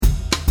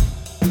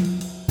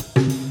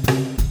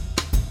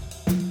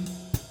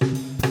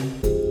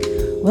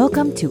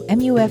Welcome to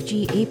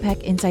MUFG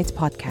APAC Insights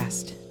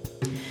Podcast.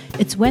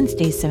 It's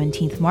Wednesday,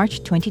 17th March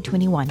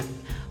 2021.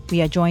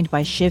 We are joined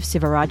by Shiv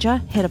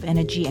Sivaraja, Head of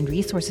Energy and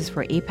Resources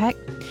for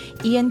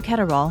APAC, Ian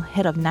Catterall,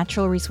 Head of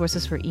Natural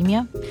Resources for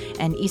EMEA,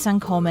 and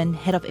Ihsan Coleman,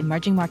 Head of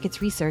Emerging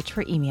Markets Research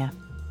for EMEA.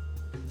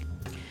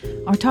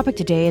 Our topic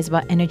today is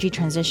about energy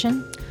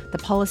transition, the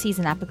policies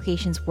and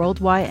applications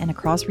worldwide and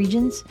across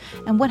regions,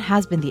 and what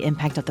has been the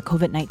impact of the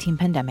COVID-19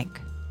 pandemic.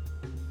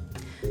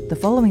 The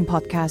following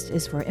podcast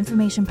is for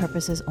information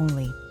purposes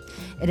only.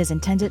 It is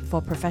intended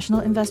for professional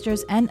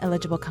investors and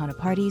eligible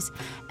counterparties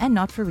and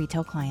not for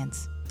retail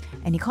clients.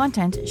 Any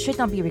content should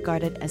not be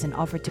regarded as an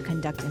offer to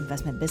conduct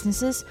investment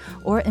businesses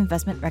or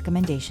investment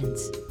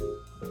recommendations.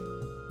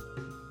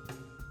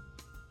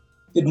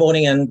 Good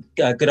morning and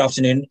good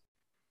afternoon.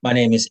 My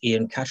name is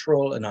Ian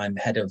Catterall and I'm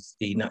head of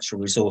the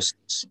natural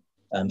resources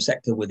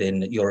sector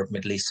within Europe,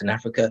 Middle East and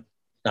Africa.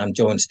 I'm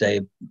joined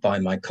today by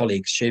my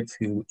colleague Shiv,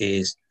 who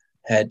is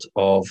head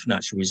of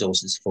natural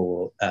resources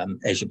for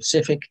Asia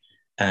Pacific,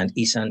 and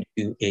Ihsan,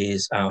 who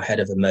is our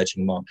head of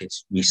emerging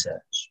markets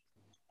research.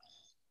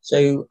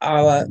 So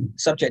our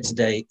subject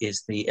today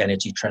is the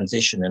energy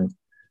transition, and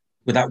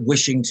without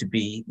wishing to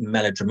be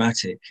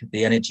melodramatic,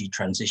 the energy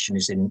transition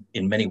is in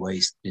many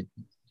ways the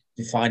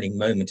defining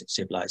moment of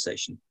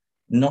civilization,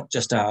 not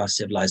just our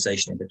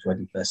civilization in the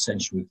 21st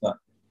century, but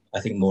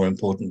I think more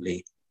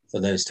importantly for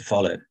those to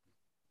follow.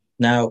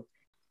 Now,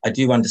 I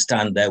do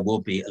understand there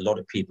will be a lot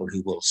of people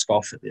who will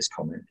scoff at this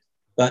comment,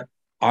 but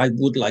I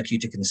would like you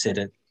to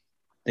consider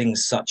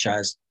things such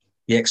as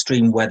the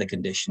extreme weather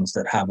conditions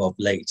that have of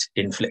late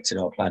inflicted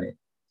our planet.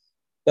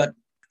 But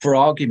for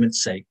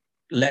argument's sake,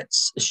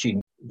 let's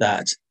assume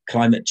that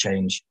climate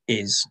change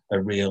is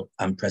a real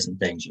and present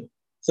danger.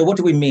 So what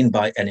do we mean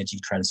by energy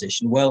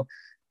transition? Well,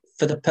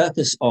 for the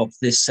purpose of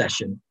this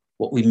session,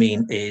 what we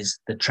mean is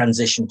the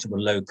transition to a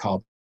low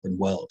carbon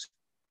world,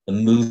 the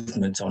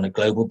movement on a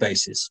global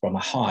basis from a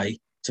high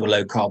to a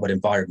low carbon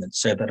environment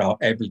so that our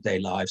everyday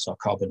lives are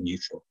carbon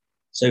neutral.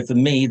 So for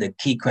me, the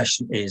key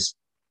question is,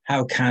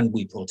 how can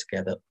we pull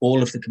together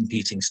all of the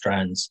competing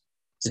strands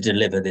to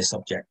deliver this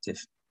objective?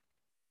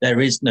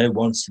 There is no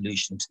one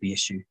solution to the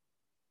issue,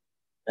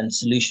 and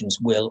solutions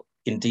will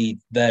indeed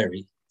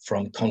vary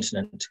from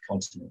continent to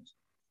continent.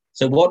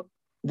 So what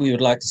we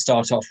would like to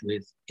start off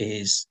with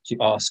is to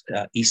ask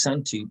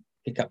Ihsan to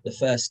pick up the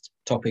first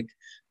topic,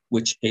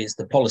 which is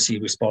the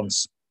policy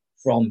response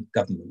from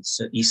governments.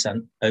 So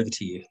Ihsan, over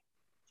to you.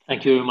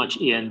 Thank you very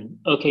much, Ian.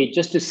 Okay,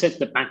 just to set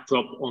the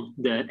backdrop on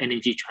the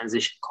energy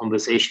transition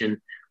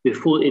conversation, we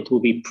thought it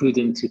will be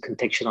prudent to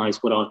contextualize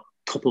what are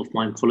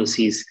top-of-mind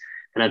policies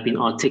that have been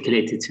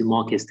articulated to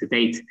markets to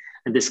date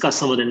and discuss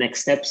some of the next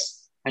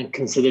steps and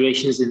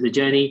considerations in the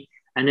journey,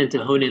 and then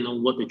to hone in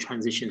on what the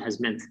transition has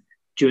meant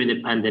during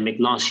the pandemic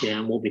last year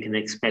and what we can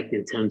expect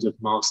in terms of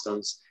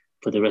milestones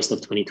for the rest of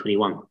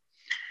 2021.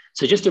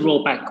 So just to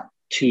roll back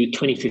to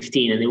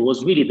 2015, and it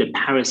was really the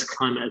Paris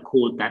Climate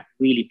Accord that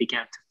really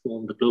began to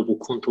form the global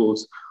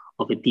contours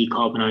of a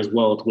decarbonized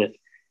world with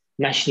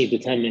nationally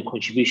determined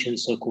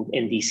contributions, so-called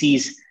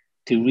NDCs,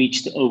 to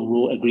reach the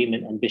overall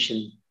agreement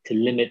ambition to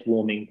limit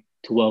warming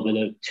to well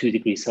below 2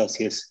 degrees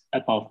Celsius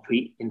above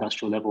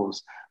pre-industrial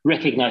levels,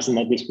 recognizing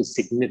that this would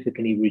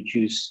significantly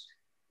reduce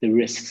the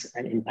risks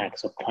and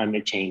impacts of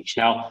climate change.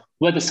 Now,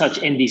 whether such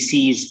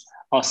NDCs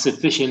are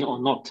sufficient or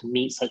not to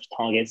meet such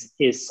targets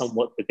is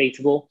somewhat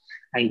debatable.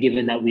 And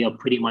given that we are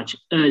pretty much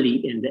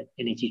early in the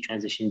energy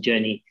transition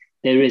journey,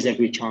 there is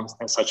every chance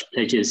that such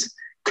pledges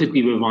could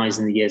be revised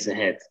in the years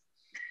ahead.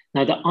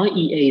 Now, the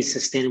IEA's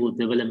Sustainable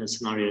Development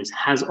Scenarios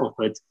has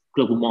offered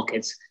global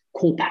markets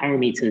core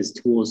parameters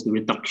towards the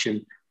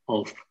reduction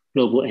of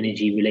global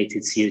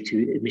energy-related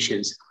CO2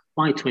 emissions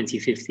by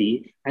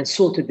 2050 and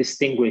sought to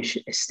distinguish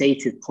a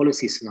stated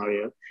policy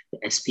scenario, the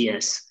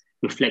SPS,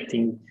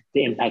 reflecting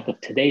the impact of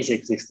today's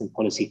existing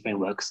policy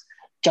frameworks,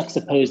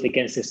 juxtaposed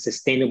against a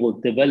sustainable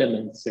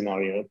development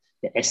scenario,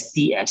 the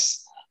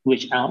SDS,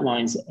 which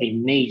outlines a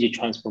major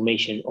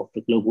transformation of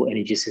the global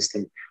energy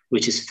system,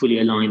 which is fully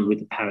aligned with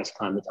the Paris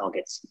climate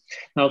targets.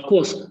 Now, of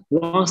course,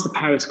 whilst the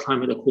Paris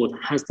Climate Accord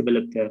has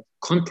developed a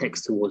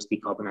context towards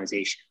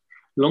decarbonization,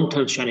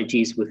 long-term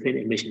strategies within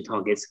emission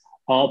targets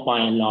are by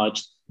and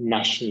large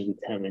nationally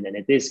determined, and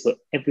it is for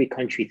every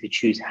country to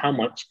choose how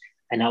much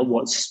and at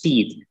what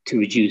speed to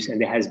reduce.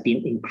 And there has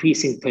been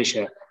increasing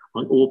pressure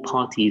on all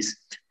parties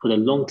for the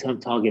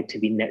long-term target to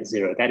be net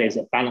zero. That is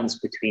a balance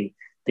between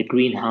the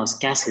greenhouse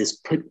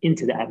gases put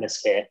into the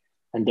atmosphere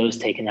and those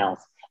taken out.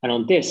 And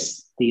on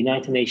this, the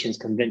United Nations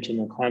Convention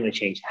on Climate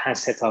Change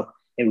has set up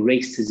a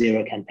Race to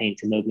Zero campaign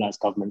to mobilize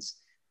governments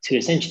to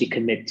essentially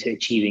commit to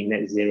achieving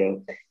net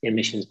zero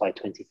emissions by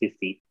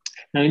 2050.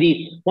 Now,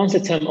 indeed, once a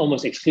term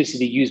almost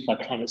exclusively used by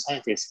climate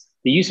scientists,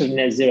 the use of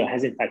net zero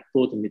has in fact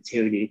broadened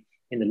materially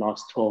in the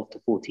last 12 to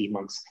 14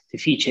 months to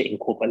feature in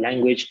corporate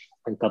language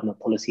and government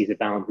policies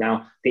abound.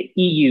 Now, the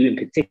EU in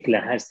particular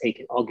has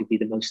taken arguably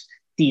the most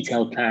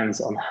detailed plans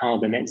on how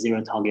the net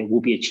zero target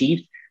will be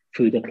achieved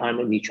through the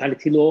climate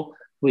neutrality law,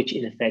 which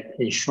in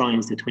effect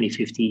enshrines the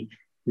 2050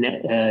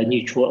 net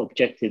neutral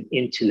objective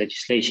into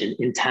legislation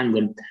in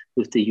tandem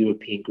with the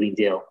European Green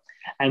Deal.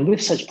 And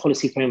with such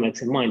policy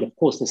frameworks in mind, of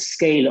course, the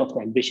scale of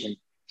the ambition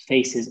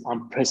faces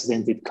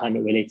unprecedented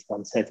climate-related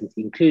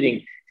uncertainty,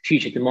 including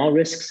future demand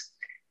risks,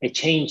 a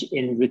change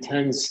in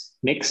returns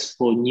mix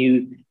for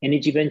new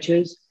energy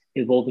ventures,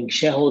 evolving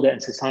shareholder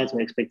and societal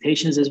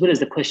expectations, as well as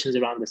the questions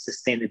around the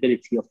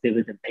sustainability of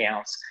dividend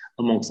payouts,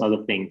 amongst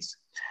other things.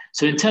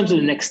 So in terms of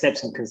the next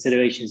steps and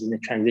considerations in the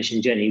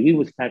transition journey, we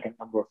would flag a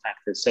number of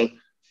factors. So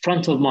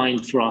front of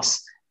mind for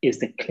us is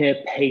the clear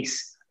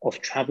pace of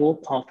travel,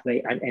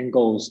 pathway, and end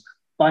goals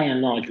by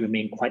and large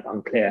remain quite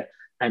unclear.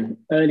 And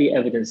early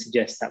evidence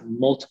suggests that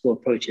multiple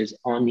approaches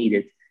are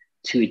needed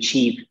to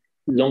achieve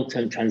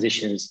long-term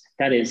transitions.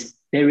 That is,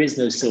 there is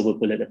no silver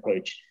bullet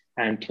approach.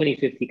 And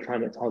 2050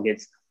 climate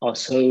targets are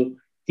so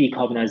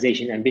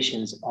decarbonization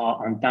ambitions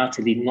are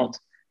undoubtedly not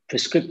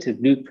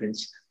prescriptive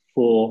blueprints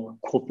for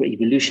corporate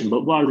evolution,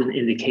 but rather an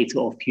indicator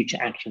of future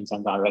actions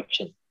and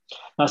direction.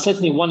 Now,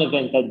 certainly one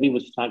event that we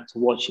would flag to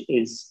watch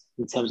is,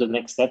 in terms of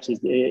next steps, is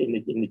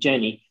in the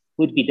journey,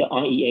 would be the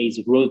IEA's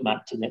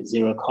roadmap to net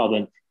zero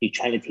carbon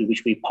neutrality,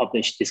 which we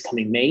published this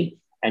coming May.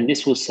 And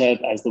this will serve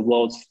as the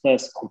world's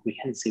first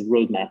comprehensive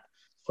roadmap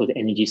for the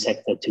energy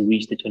sector to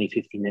reach the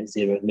 2050 net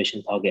zero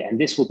emission target. And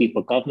this will be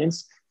for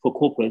governments, for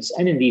corporates,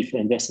 and indeed for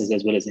investors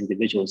as well as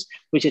individuals,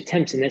 which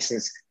attempts in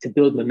essence to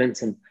build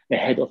momentum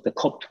ahead of the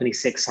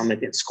COP26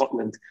 summit in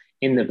Scotland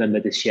in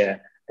November this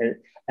year.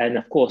 And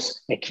of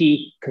course, a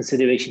key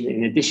consideration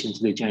in addition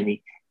to the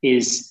journey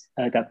is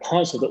that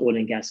parts of the oil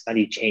and gas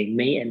value chain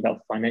may end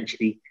up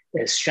financially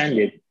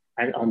stranded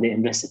and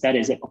underinvested. That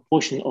is, a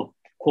proportion of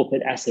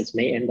corporate assets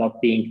may end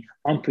up being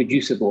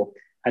unproducible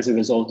as a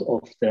result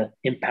of the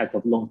impact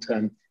of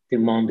long-term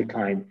demand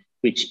decline,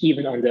 which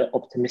even under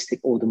optimistic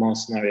oil demand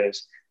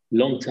scenarios,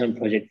 long-term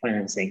project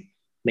financing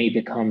may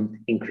become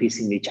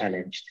increasingly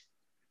challenged.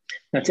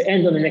 Now, to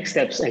end on the next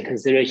steps and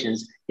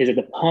considerations is that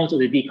the part of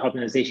the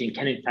decarbonization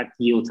can in fact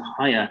yield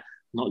higher,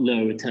 not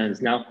lower returns.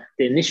 Now,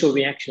 the initial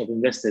reaction of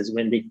investors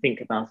when they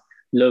think about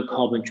low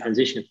carbon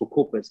transition for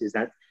corporates is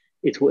that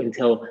it will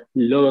entail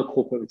lower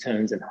corporate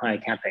returns and higher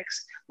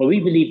capex. But we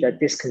believe that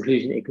this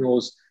conclusion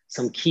ignores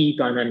some key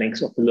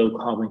dynamics of the low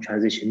carbon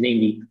transition,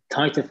 namely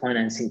tighter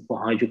financing for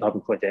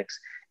hydrocarbon projects,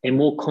 a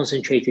more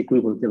concentrated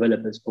group of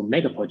developers for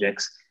mega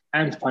projects,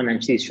 and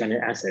financially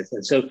stranded assets.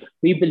 And so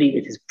we believe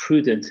it is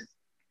prudent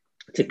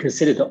to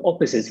consider the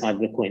opposite side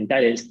of the coin.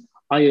 That is,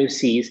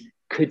 IOCs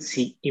could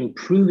see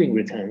improving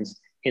returns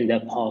in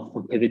their path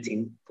from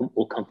pivoting from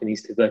oil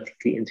companies to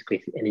vertically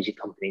integrated energy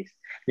companies.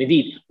 And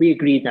indeed, we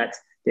agree that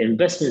the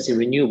investments in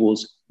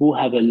renewables will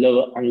have a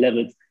lower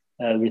unlevered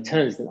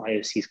returns than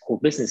IOC's core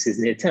businesses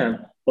near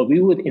term, but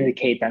we would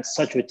indicate that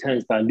such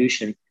returns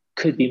dilution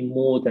could be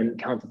more than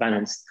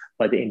counterbalanced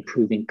by the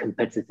improving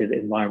competitive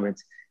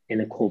environment in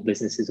the core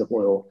businesses of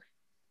oil,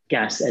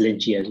 gas,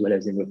 LNG, as well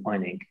as in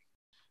refining.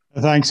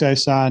 Thanks,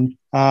 Ehsan.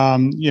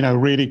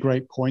 Really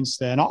great points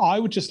there. And I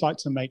would just like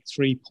to make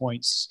 3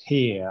 points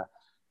here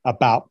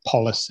about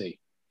policy.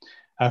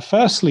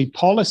 Firstly,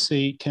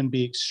 policy can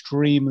be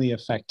extremely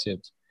effective,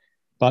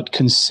 but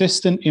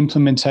consistent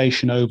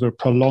implementation over a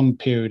prolonged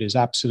period is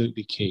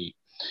absolutely key.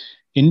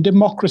 In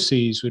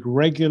democracies with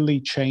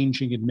regularly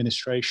changing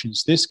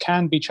administrations, this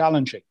can be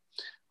challenging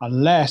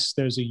unless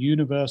there's a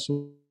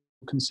universal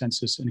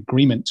consensus and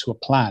agreement to a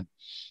plan.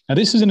 Now,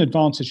 this is an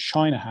advantage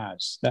China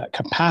has, that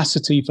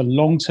capacity for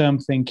long-term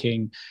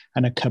thinking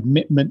and a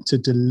commitment to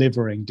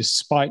delivering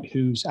despite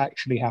who's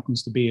actually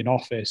happens to be in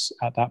office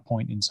at that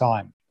point in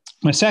time.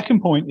 My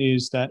second point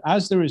is that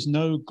as there is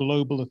no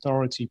global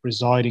authority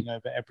presiding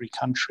over every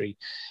country,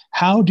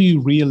 how do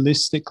you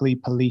realistically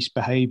police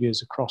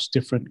behaviors across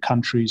different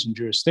countries and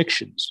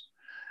jurisdictions?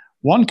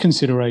 One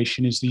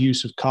consideration is the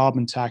use of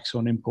carbon tax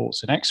on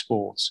imports and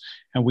exports.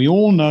 And we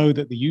all know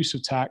that the use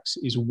of tax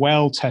is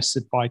well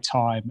tested by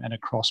time and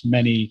across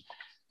many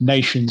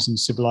nations and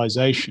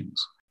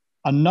civilizations.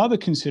 Another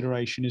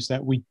consideration is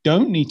that we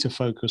don't need to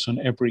focus on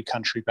every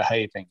country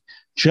behaving,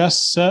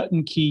 just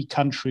certain key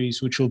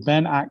countries, which will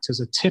then act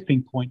as a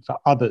tipping point for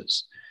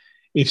others.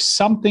 If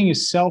something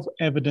is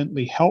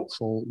self-evidently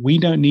helpful, we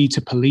don't need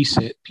to police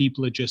it.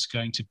 People are just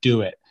going to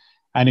do it.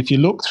 And if you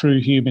look through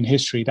human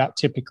history, that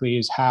typically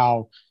is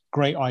how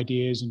great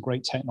ideas and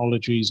great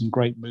technologies and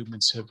great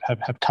movements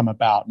have come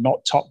about,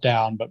 not top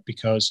down, but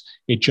because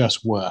it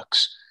just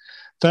works.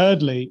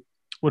 Thirdly,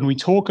 when we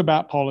talk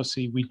about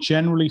policy, we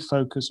generally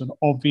focus on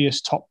obvious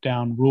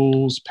top-down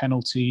rules,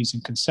 penalties,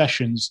 and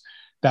concessions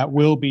that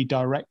will be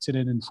directed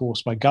and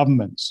enforced by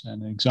governments.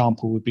 And an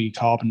example would be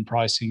carbon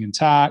pricing and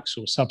tax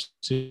or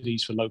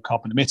subsidies for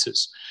low-carbon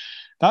emitters.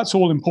 That's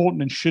all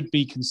important and should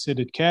be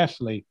considered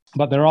carefully,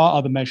 but there are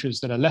other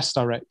measures that are less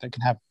direct that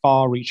can have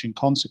far-reaching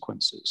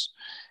consequences.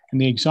 And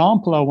the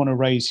example I want to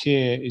raise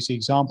here is the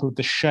example of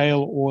the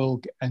shale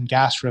oil and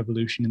gas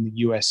revolution in the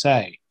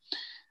USA.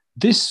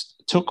 This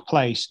took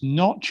place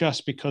not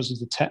just because of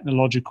the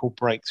technological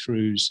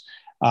breakthroughs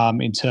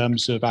in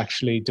terms of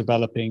actually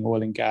developing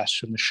oil and gas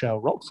from the shale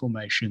rock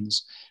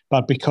formations,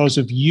 but because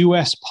of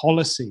US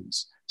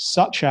policies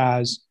such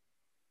as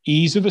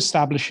ease of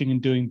establishing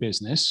and doing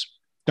business.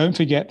 Don't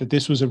forget that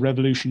this was a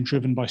revolution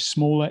driven by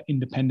smaller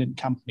independent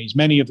companies,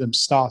 many of them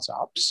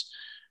startups.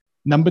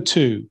 Number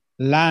 2,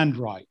 land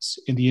rights.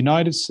 In the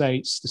United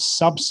States, the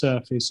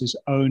subsurface is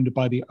owned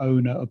by the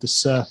owner of the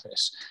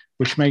surface,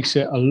 which makes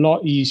it a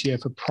lot easier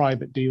for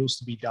private deals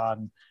to be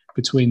done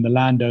between the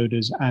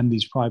landowners and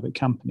these private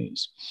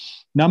companies.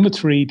 Number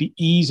 3, the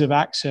ease of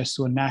access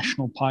to a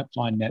national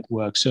pipeline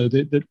network. So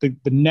the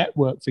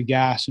network for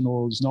gas and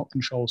oil is not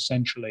controlled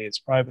centrally. It's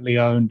privately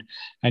owned,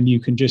 and you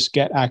can just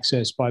get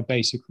access by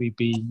basically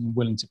being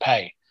willing to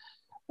pay.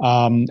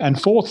 And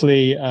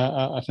fourthly,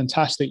 a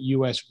fantastic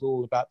US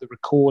rule about the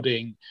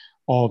recording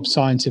of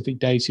scientific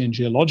data and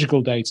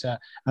geological data,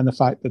 and the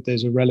fact that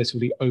there's a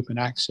relatively open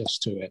access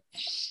to it.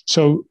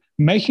 So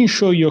making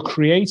sure you're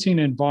creating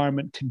an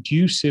environment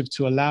conducive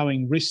to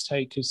allowing risk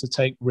takers to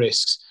take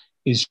risks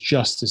is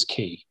just as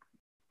key.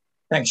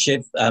 Thanks,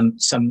 Shiv.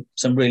 Some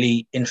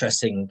really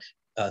interesting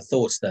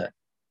thoughts there.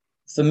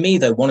 For me,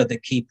 though, one of the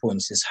key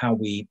points is how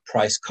we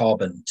price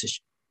carbon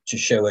to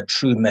show a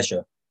true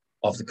measure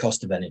of the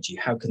cost of energy.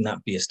 How can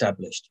that be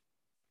established?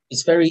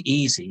 It's very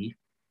easy,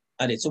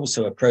 and it's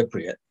also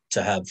appropriate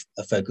to have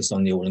a focus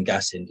on the oil and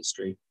gas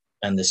industry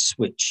and the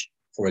switch,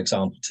 for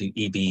example, to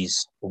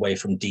EVs away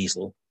from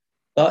diesel.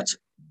 But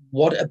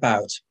what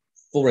about,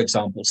 for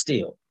example,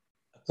 steel?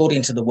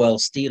 According to the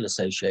World Steel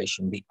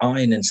Association, the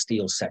iron and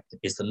steel sector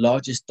is the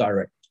largest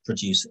direct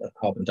producer of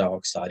carbon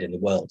dioxide in the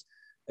world,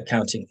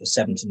 accounting for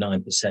 7 to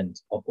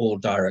 9% of all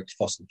direct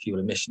fossil fuel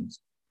emissions.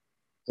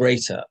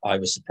 Greater, I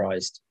was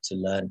surprised to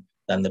learn,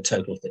 than the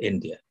total for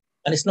India.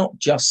 And it's not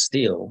just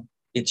steel,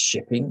 it's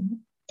shipping,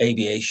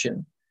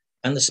 aviation,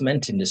 and the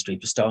cement industry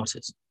for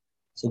starters.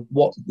 So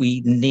what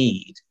we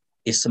need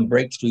is some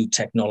breakthrough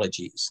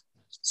technologies,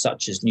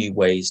 such as new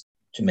ways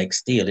to make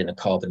steel in a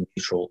carbon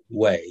neutral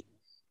way.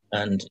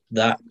 And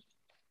that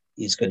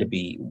is going to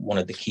be one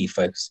of the key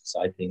focuses,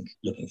 I think,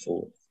 looking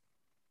forward.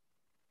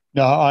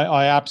 No,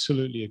 I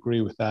absolutely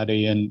agree with that,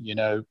 Ian. You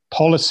know,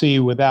 policy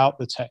without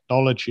the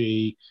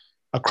technology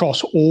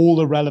across all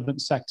the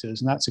relevant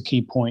sectors, and that's a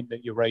key point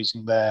that you're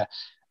raising there,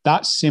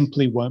 that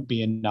simply won't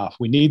be enough.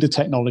 We need the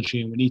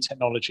technology, and we need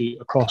technology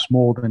across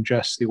more than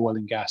just the oil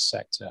and gas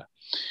sector.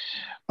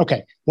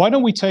 Okay, why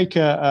don't we take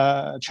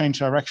a change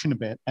direction a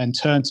bit and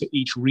turn to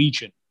each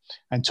region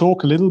and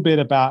talk a little bit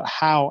about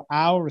how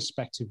our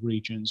respective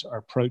regions are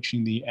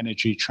approaching the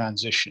energy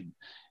transition.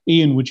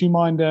 Ian, would you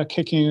mind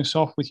kicking us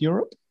off with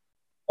Europe?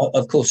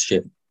 Of course,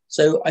 Shiv.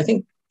 So I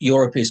think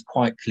Europe is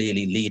quite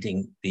clearly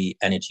leading the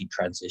energy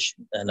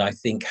transition, and I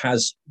think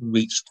has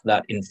reached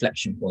that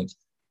inflection point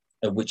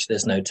at which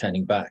there's no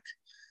turning back.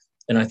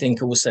 And I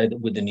think also that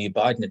with the new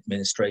Biden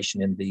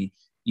administration in the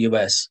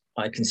US,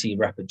 I can see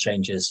rapid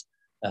changes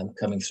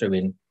coming through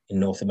in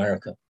North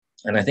America.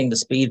 And I think the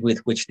speed with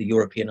which the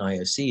European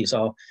IOCs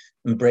are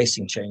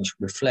embracing change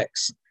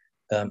reflects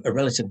a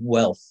relative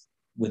wealth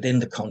within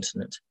the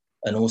continent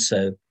and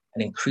also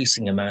an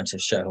increasing amount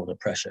of shareholder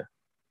pressure.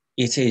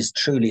 It is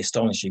truly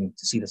astonishing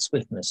to see the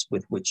swiftness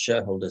with which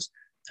shareholders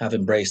have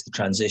embraced the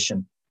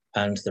transition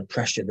and the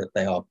pressure that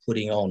they are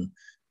putting on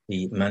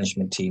the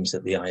management teams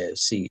at the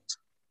IOCs.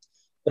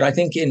 But I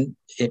think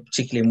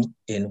particularly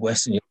in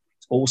Western Europe,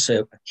 it's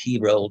also a key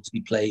role to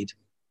be played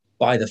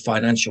by the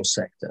financial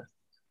sector.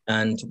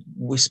 And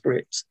whisper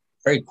it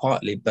very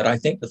quietly, but I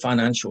think the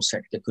financial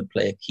sector could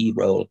play a key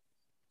role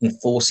in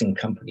forcing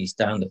companies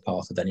down the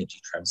path of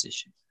energy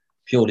transition,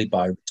 purely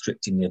by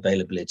restricting the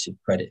availability of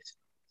credit.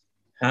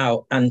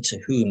 How and to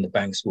whom the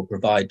banks will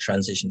provide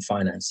transition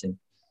financing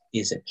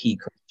is a key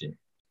question.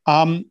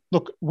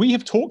 Look, we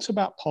have talked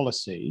about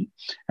policy,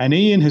 and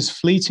Ian has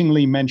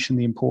fleetingly mentioned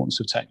the importance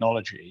of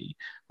technology.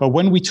 But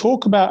when we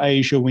talk about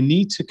Asia, we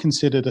need to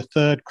consider the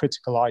third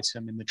critical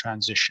item in the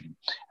transition,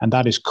 and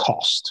that is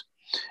cost.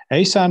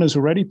 Ehsan has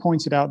already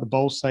pointed out the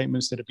bold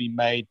statements that have been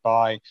made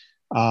by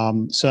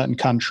certain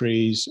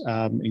countries,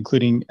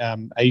 including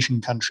Asian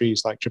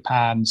countries like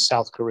Japan,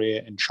 South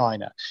Korea, and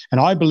China.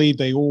 And I believe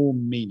they all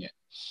mean it.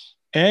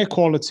 Air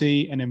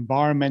quality and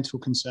environmental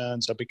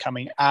concerns are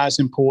becoming as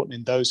important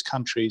in those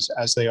countries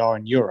as they are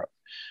in Europe.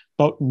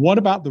 But what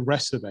about the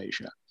rest of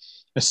Asia,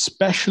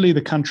 especially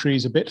the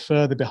countries a bit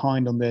further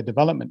behind on their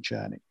development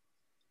journey?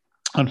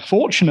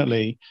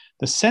 Unfortunately,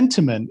 the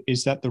sentiment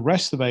is that the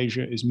rest of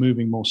Asia is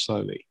moving more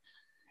slowly.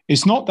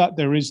 It's not that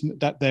there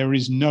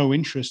is no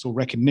interest or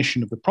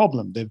recognition of the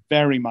problem. There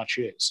very much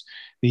is.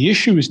 The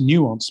issue is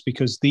nuanced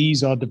because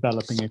these are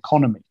developing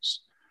economies.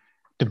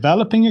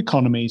 Developing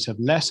economies have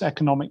less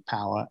economic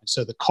power,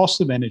 so the cost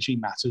of energy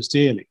matters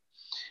dearly.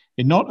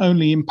 It not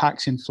only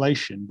impacts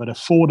inflation, but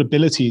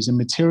affordability is a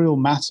material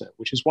matter,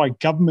 which is why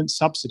government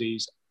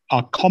subsidies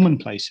are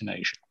commonplace in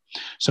Asia.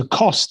 So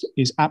cost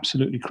is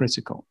absolutely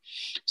critical.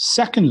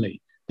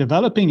 Secondly,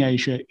 developing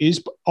Asia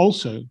is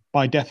also,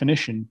 by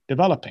definition,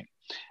 developing.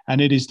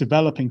 And it is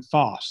developing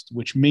fast,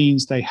 which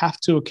means they have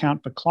to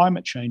account for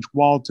climate change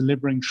while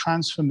delivering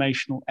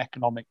transformational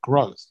economic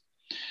growth.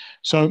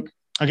 So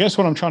I guess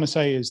what I'm trying to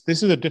say is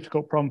this is a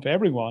difficult problem for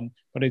everyone,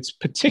 but it's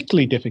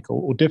particularly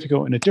difficult, or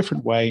difficult in a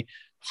different way,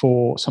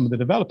 for some of the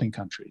developing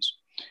countries.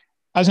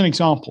 As an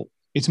example,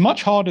 it's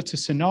much harder to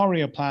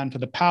scenario plan for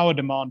the power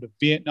demand of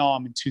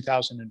Vietnam in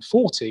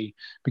 2040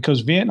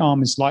 because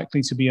Vietnam is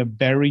likely to be a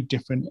very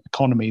different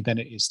economy than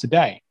it is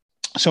today.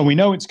 So we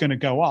know it's going to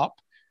go up,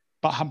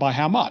 but by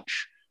how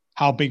much?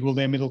 How big will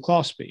their middle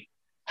class be?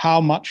 How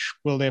much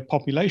will their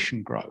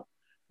population grow?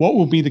 What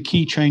will be the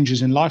key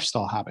changes in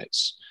lifestyle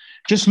habits?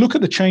 Just look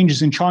at the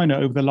changes in China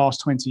over the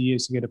last 20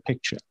 years to get a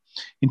picture.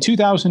 In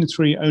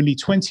 2003, only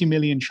 20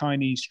 million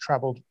Chinese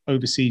traveled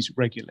overseas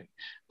regularly.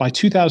 By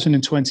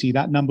 2020,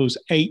 that number was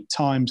 8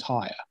 times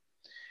higher.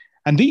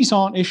 And these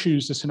aren't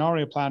issues the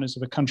scenario planners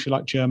of a country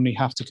like Germany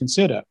have to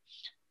consider.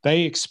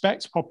 They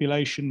expect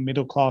population,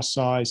 middle class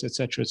size, et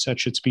cetera,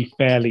 to be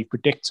fairly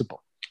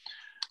predictable.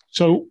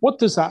 So what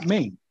does that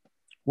mean?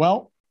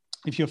 Well,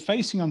 if you're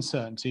facing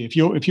uncertainty, if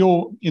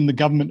you're in the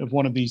government of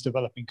one of these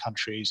developing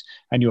countries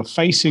and you're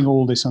facing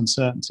all this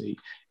uncertainty,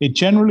 it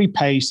generally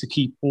pays to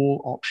keep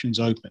all options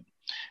open.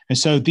 And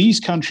so these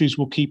countries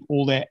will keep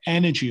all their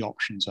energy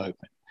options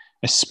open,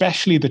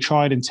 especially the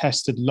tried and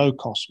tested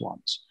low-cost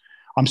ones.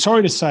 I'm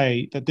sorry to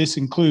say that this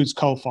includes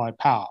coal-fired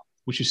power,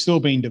 which is still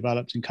being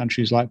developed in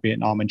countries like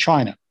Vietnam and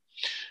China.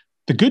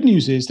 The good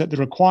news is that the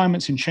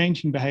requirements in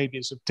changing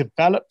behaviors of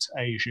developed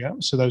Asia,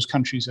 so those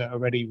countries that are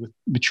already with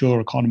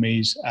mature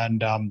economies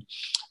and are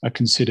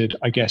considered,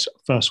 I guess,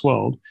 first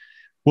world,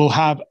 will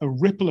have a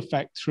ripple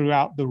effect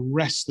throughout the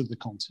rest of the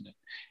continent.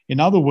 In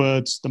other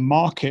words, the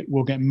market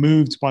will get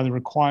moved by the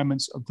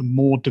requirements of the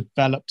more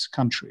developed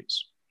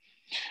countries.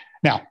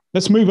 Now,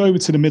 let's move over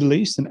to the Middle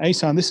East. And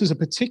Ehsan, this is a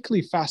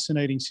particularly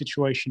fascinating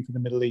situation for the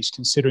Middle East,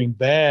 considering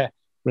their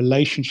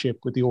relationship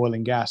with the oil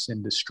and gas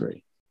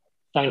industry.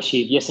 Thanks,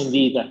 Shiv. Yes,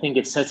 indeed. I think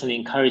it's certainly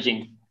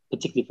encouraging,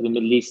 particularly for the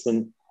Middle East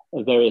and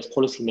various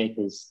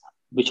policymakers,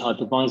 which are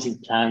devising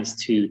plans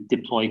to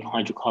deploy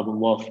hydrocarbon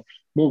wealth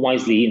more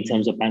wisely in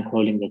terms of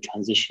bankrolling the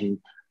transition.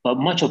 But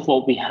much of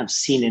what we have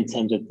seen in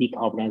terms of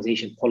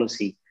decarbonisation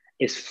policy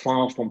is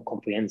far from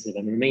comprehensive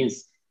and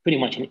remains pretty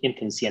much in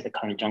infancy at the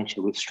current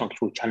juncture, with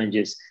structural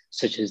challenges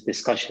such as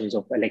discussions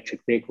of electric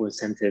vehicle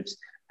incentives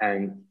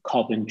and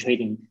carbon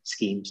trading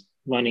schemes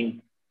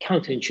running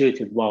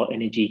counterintuitive while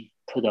energy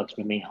products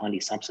remain highly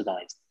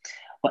subsidized.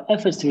 But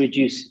efforts to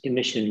reduce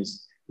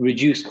emissions,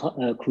 reduce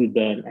crude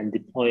burn, and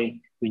deploy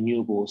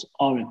renewables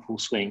are in full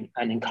swing.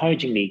 And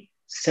encouragingly,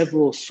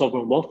 several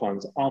sovereign wealth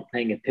funds are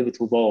playing a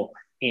pivotal role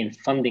in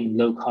funding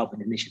low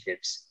carbon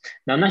initiatives.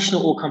 Now,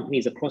 national oil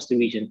companies across the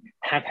region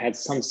have had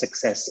some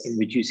success in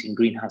reducing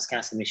greenhouse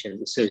gas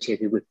emissions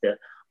associated with the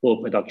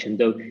oil production,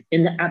 though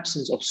in the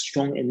absence of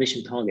strong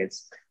emission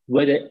targets,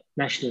 whether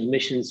national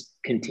emissions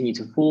continue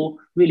to fall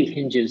really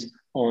hinges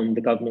on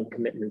the government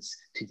commitments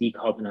to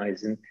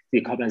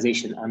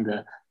decarbonisation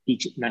under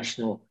each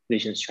national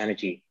vision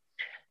strategy.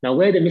 Now,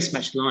 where the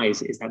mismatch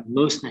lies is that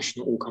most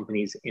national oil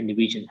companies in the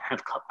region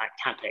have cut back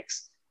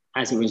capex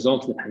as a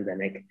result of the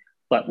pandemic,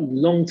 but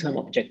long-term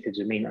objectives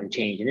remain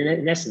unchanged. And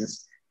in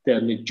essence, the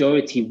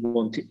majority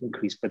want to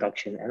increase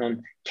production and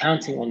on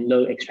counting on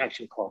low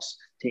extraction costs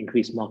to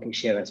increase market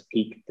share as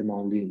peak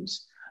demand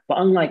looms. But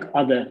unlike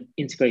other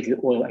integrated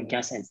oil and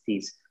gas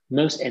entities,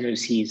 most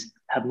NOCs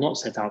have not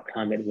set out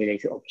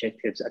climate-related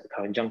objectives at the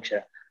current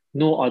juncture,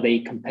 nor are they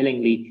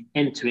compellingly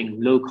entering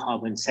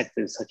low-carbon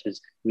sectors such as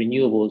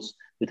renewables,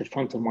 with the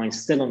front of mind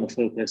still on the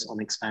focus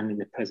on expanding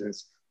the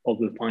presence of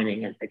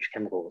refining and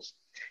petrochemicals.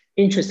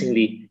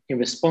 Interestingly, in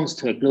response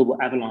to a global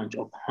avalanche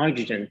of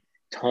hydrogen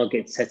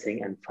target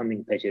setting and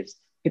funding pledges,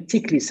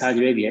 particularly Saudi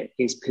Arabia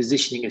is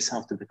positioning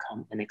itself to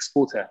become an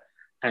exporter,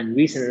 and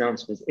recent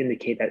announcements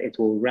indicate that it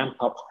will ramp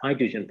up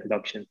hydrogen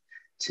production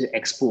to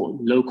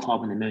export low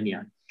carbon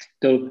ammonia,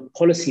 though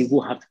policy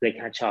will have to play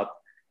catch up.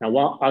 Now,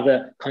 while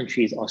other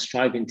countries are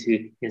striving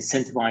to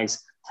incentivize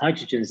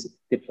hydrogen's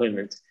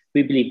deployment,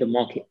 we believe the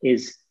market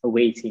is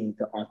awaiting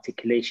the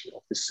articulation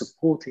of the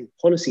supporting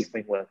policy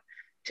framework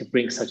to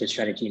bring such a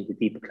strategy into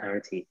deeper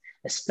clarity,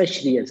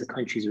 especially as the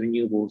country's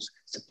renewables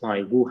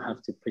supply will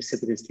have to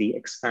precipitously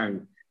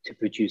expand to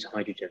produce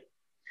hydrogen.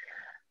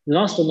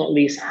 Last but not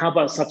least, how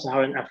about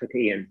Sub-Saharan Africa,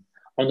 Ian?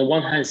 On the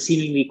one hand,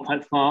 seemingly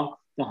quite far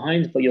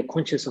behind, but you're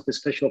conscious of the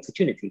special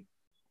opportunity.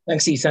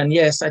 Thanks, Ehsan.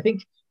 Yes, I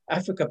think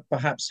Africa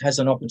perhaps has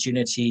an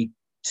opportunity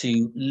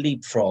to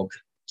leapfrog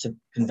to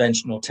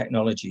conventional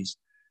technologies.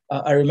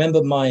 I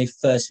remember my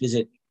first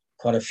visit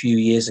quite a few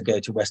years ago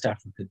to West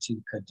Africa, to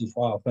Côte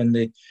d'Ivoire, when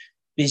the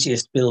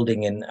busiest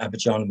building in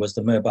Abidjan was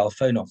the mobile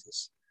phone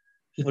office.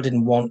 People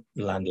didn't want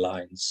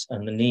landlines,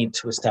 and the need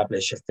to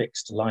establish a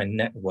fixed line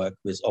network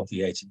was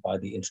obviated by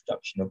the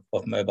introduction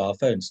of mobile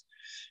phones.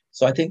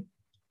 So I think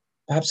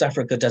perhaps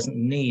Africa doesn't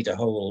need a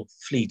whole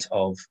fleet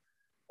of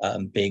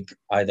big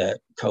either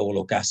coal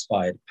or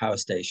gas-fired power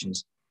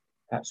stations.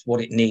 Perhaps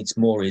what it needs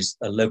more is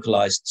a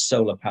localized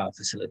solar power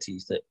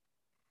facilities that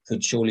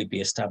could surely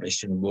be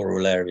established in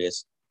rural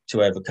areas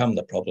to overcome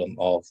the problem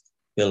of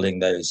building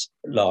those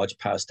large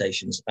power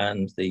stations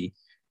and the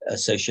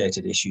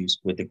associated issues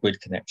with the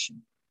grid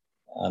connection.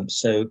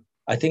 So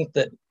I think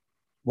that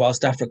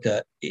whilst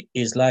Africa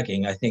is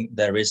lagging, I think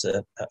there is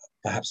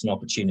perhaps an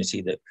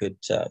opportunity that could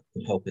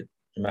help it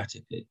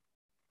dramatically.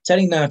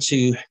 Turning now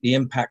to the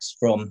impacts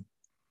from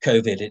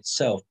COVID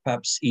itself,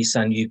 perhaps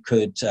Ihsan, you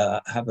could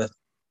have a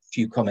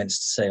few comments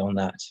to say on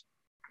that.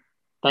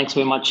 Thanks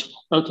very much.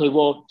 Okay,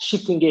 well,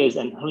 shifting gears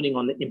and honing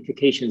on the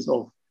implications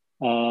of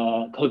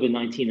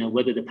COVID-19 and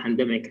whether the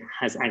pandemic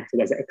has acted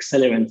as an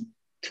accelerant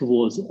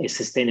towards a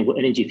sustainable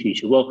energy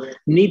future. Well,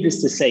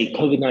 needless to say,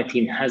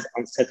 COVID-19 has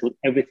unsettled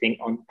everything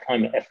on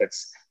climate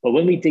efforts. But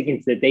when we dig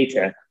into the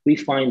data, we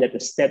find that the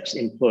steps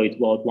employed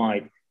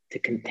worldwide to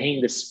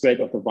contain the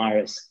spread of the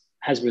virus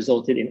has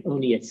resulted in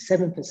only a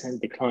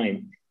 7%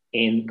 decline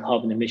in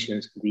carbon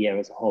emissions for the year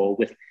as a whole,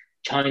 with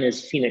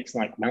China's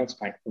phoenix-like bounce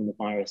back from the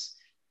virus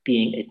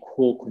being a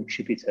core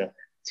contributor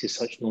to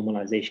such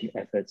normalization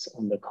efforts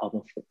on the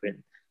carbon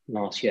footprint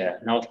last year.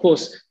 Now, of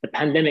course, the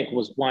pandemic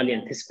was widely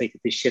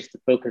anticipated to shift the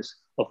focus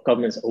of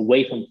governments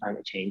away from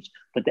climate change,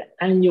 but the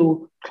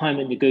annual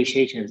climate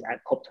negotiations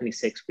at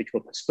COP26, which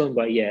were postponed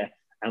by a year,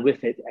 and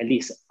with it, at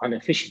least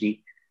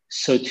unofficially,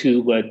 so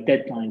too were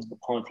deadlines for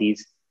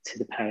parties to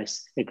the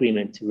Paris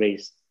Agreement to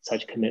raise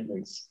such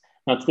commitments.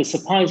 Now, to the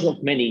surprise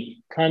of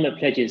many, climate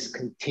pledges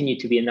continued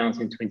to be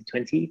announced in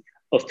 2020.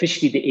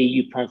 Officially, the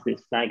EU planted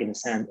its flag in the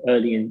sand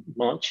early in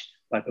March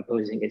by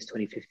proposing its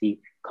 2050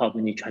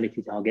 carbon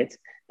neutrality target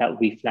that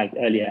we flagged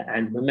earlier.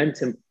 And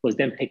momentum was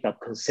then picked up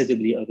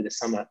considerably over the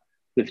summer,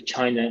 with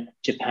China,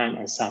 Japan,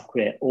 and South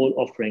Korea all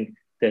offering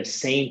the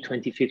same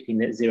 2050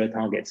 net zero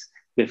targets,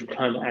 with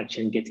climate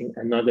action getting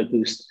another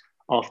boost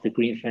after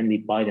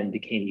green-friendly Biden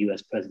became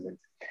US president.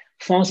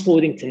 Fast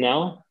forwarding to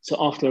now, so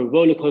after a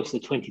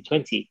rollercoaster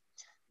 2020,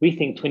 we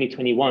think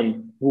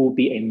 2021 will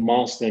be a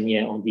milestone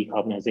year on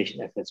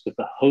decarbonization efforts with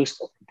a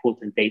host of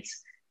important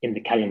dates in the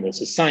calendar.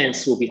 So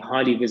science will be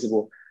highly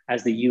visible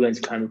as the UN's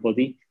climate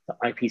body, the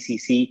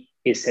IPCC,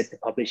 is set to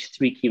publish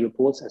 3 key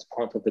reports as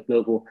part of the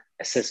global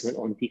assessment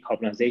on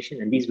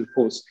decarbonization. And these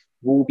reports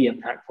will be a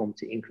platform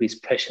to increase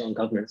pressure on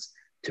governments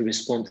to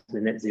respond to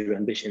the net zero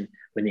ambition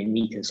when they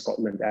meet in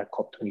Scotland at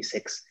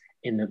COP26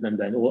 in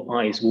November. And all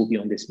eyes will be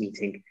on this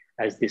meeting,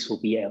 as this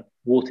will be a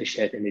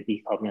watershed in the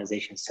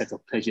decarbonization set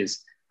of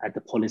pledges at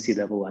the policy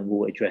level and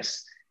will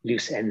address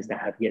loose ends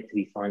that have yet to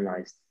be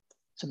finalized.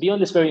 So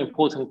beyond this very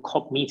important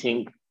COP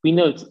meeting, we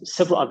note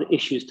several other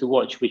issues to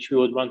watch, which we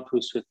will run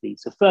through swiftly.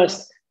 So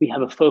first, we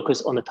have a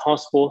focus on the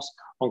task force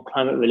on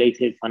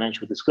climate-related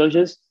financial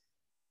disclosures.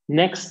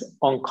 Next,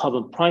 on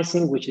carbon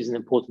pricing, which is an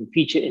important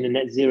feature in the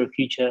net zero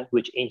future,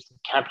 which aims to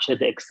capture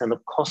the external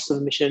costs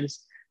of emissions,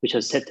 which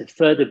are set to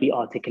further be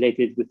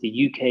articulated with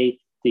the UK,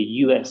 the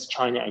US,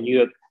 China, and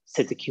Europe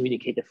set to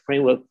communicate the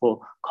framework for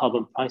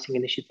carbon pricing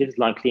initiatives,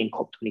 likely in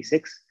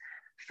COP26.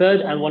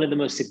 Third, and one of the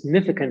most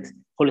significant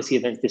policy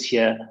events this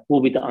year will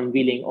be the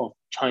unveiling of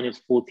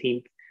China's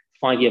 14th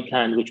five-year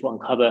plan, which will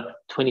uncover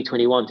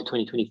 2021 to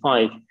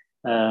 2025.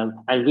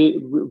 And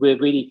we're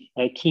really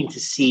keen to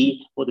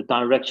see what the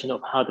direction of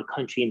how the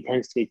country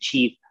intends to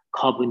achieve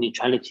carbon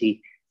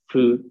neutrality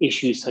through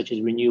issues such as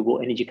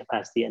renewable energy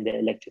capacity and the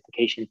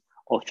electrification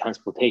of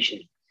transportation.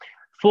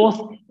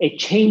 Fourth, a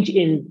change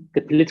in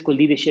the political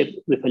leadership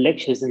with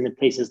elections in the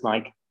places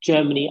like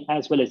Germany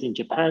as well as in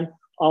Japan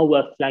are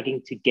worth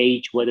flagging to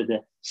gauge whether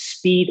the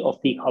speed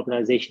of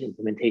decarbonization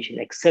implementation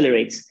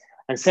accelerates.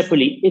 And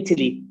separately,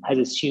 Italy has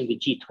assumed the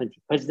G20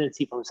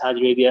 presidency from Saudi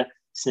Arabia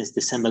since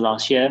December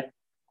last year,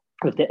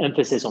 with the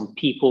emphasis on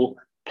people,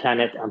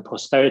 planet, and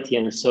prosperity.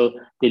 And so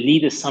the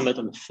Leaders Summit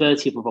on the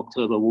 30th of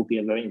October will be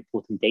a very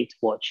important date to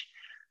watch.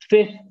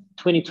 Fifth,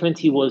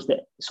 2020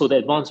 saw the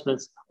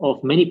advancements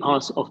of many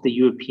parts of the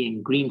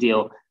European Green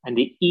Deal, and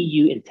the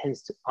EU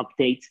intends to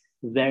update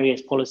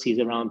various policies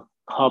around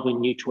carbon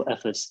neutral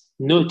efforts,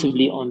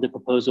 notably on the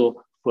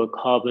proposal for a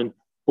carbon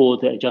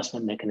border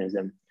adjustment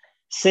mechanism.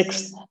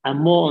 Sixth, and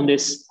more on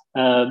this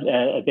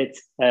a bit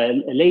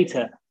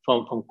later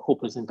from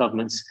corporates and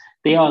governments,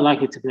 they are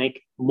likely to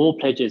make more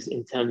pledges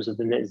in terms of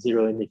the net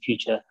zero in the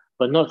future,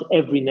 but not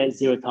every net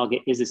zero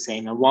target is the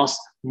same. And whilst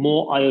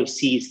more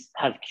IOCs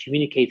have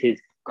communicated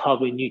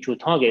carbon neutral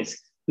targets,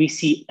 we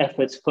see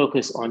efforts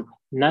focus on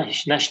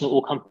national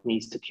oil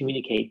companies to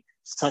communicate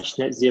such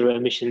net zero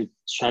emission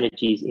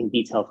strategies in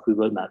detail through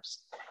roadmaps.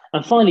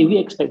 And finally, we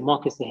expect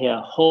markets to hear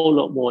a whole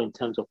lot more in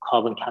terms of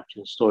carbon capture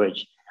and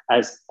storage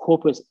as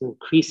corporates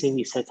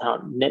increasingly set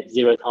out net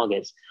zero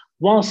targets.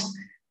 Whilst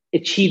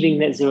achieving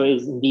net zero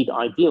is indeed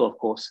ideal, of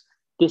course,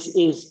 this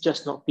is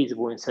just not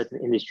feasible in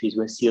certain industries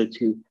where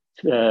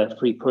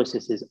CO2-free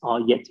processes are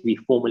yet to be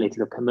formulated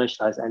or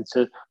commercialized. And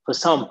so for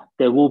some,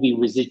 there will be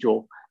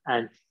residual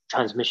and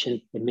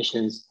transmission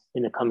emissions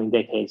in the coming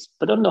decades.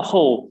 But on the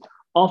whole,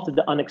 after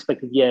the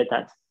unexpected year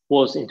that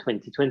was in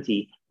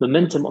 2020,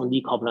 momentum on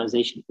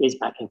decarbonization is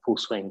back in full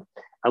swing.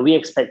 And we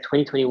expect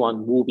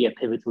 2021 will be a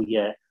pivotal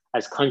year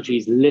as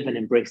countries live and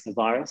embrace the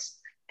virus,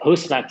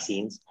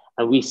 post-vaccines,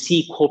 and we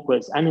see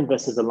corporates and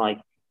investors alike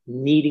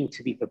needing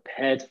to be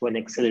prepared for an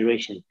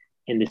acceleration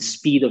in the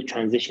speed of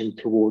transition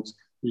towards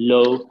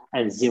low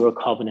and zero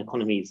carbon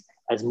economies.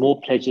 As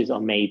more pledges are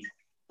made,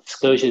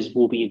 disclosures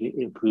will be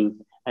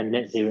improved, and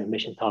net zero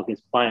emission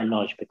targets by and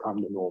large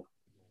become the norm.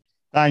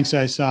 Thanks,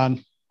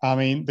 Ihsan. I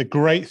mean, the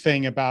great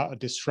thing about a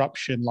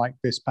disruption like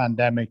this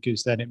pandemic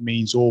is that it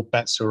means all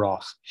bets are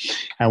off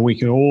and we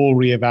can all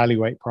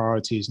reevaluate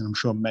priorities. And I'm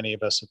sure many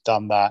of us have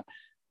done that,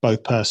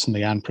 both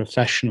personally and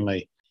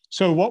professionally.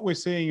 So what we're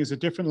seeing is a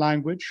different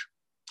language,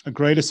 a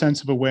greater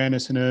sense of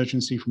awareness and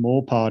urgency from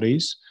all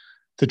parties.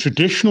 The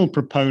traditional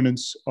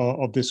proponents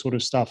of this sort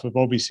of stuff have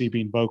obviously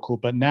been vocal,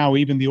 but now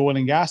even the oil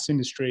and gas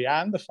industry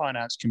and the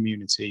finance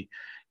community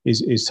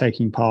is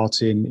taking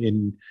part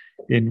in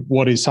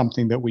what is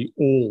something that we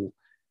all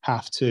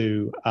have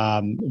to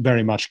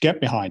very much get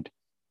behind.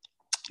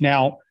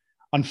 Now,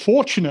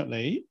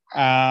 unfortunately,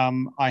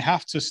 I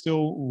have to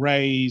still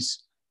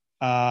raise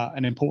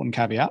an important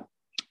caveat,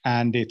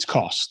 and it's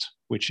cost,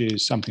 which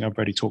is something I've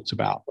already talked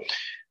about.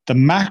 The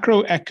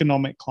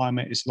macroeconomic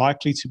climate is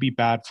likely to be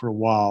bad for a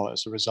while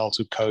as a result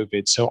of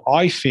COVID. So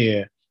I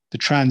fear the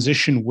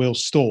transition will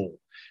stall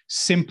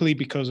simply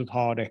because of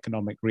hard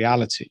economic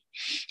reality.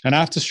 And I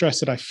have to stress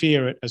that I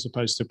fear it as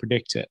opposed to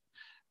predict it.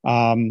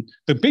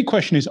 The big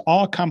question is,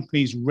 are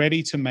companies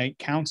ready to make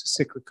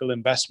counter-cyclical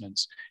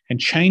investments and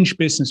change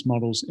business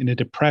models in a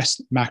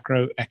depressed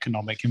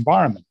macroeconomic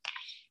environment?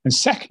 And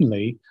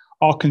secondly,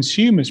 are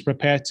consumers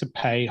prepared to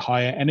pay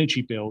higher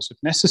energy bills if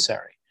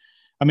necessary?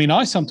 I mean,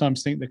 I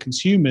sometimes think that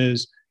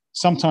consumers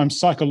sometimes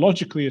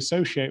psychologically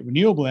associate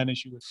renewable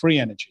energy with free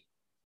energy.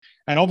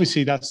 And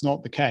obviously that's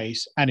not the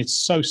case. And it's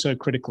so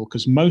critical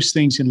because most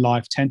things in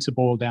life tend to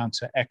boil down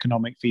to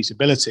economic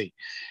feasibility.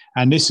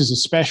 And this is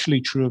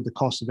especially true of the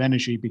cost of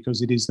energy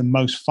because it is the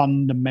most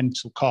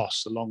fundamental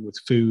cost along with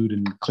food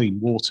and clean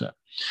water.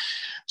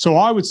 So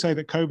I would say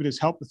that COVID has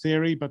helped the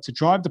theory, but to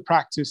drive the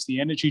practice,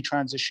 the energy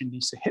transition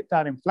needs to hit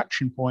that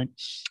inflection point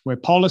where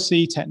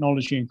policy,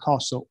 technology, and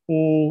costs are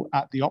all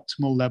at the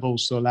optimal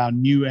levels to allow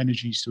new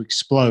energies to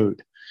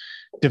explode.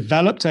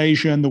 Developed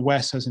Asia and the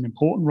West has an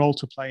important role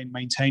to play in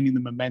maintaining the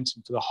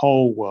momentum for the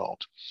whole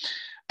world.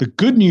 The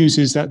good news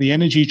is that the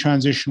energy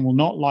transition will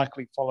not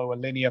likely follow a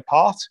linear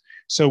path,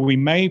 so we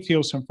may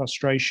feel some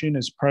frustration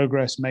as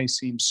progress may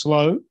seem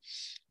slow,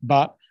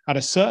 but at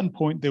a certain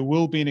point, there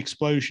will be an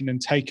explosion and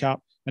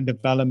take-up and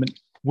development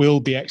will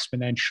be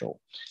exponential.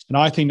 And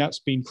I think that's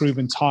been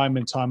proven time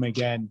and time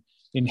again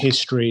in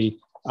history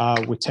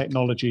with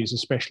technologies,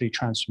 especially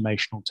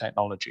transformational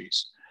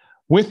technologies.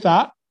 With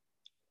that,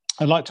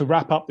 I'd like to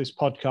wrap up this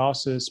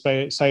podcast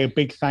and say a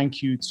big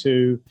thank you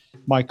to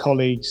my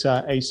colleagues,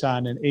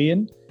 Ehsan and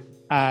Ian.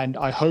 And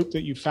I hope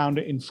that you found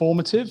it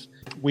informative.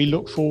 We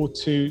look forward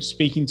to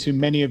speaking to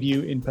many of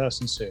you in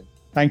person soon.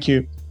 Thank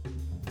you.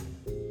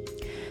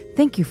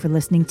 Thank you for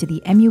listening to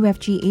the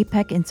MUFG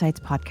APEC Insights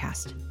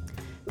podcast.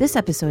 This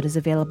episode is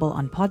available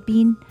on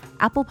Podbean,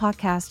 Apple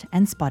Podcast,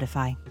 and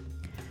Spotify.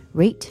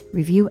 Rate,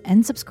 review,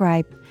 and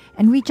subscribe,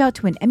 and reach out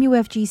to an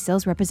MUFG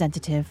sales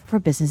representative for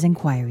business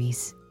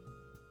inquiries.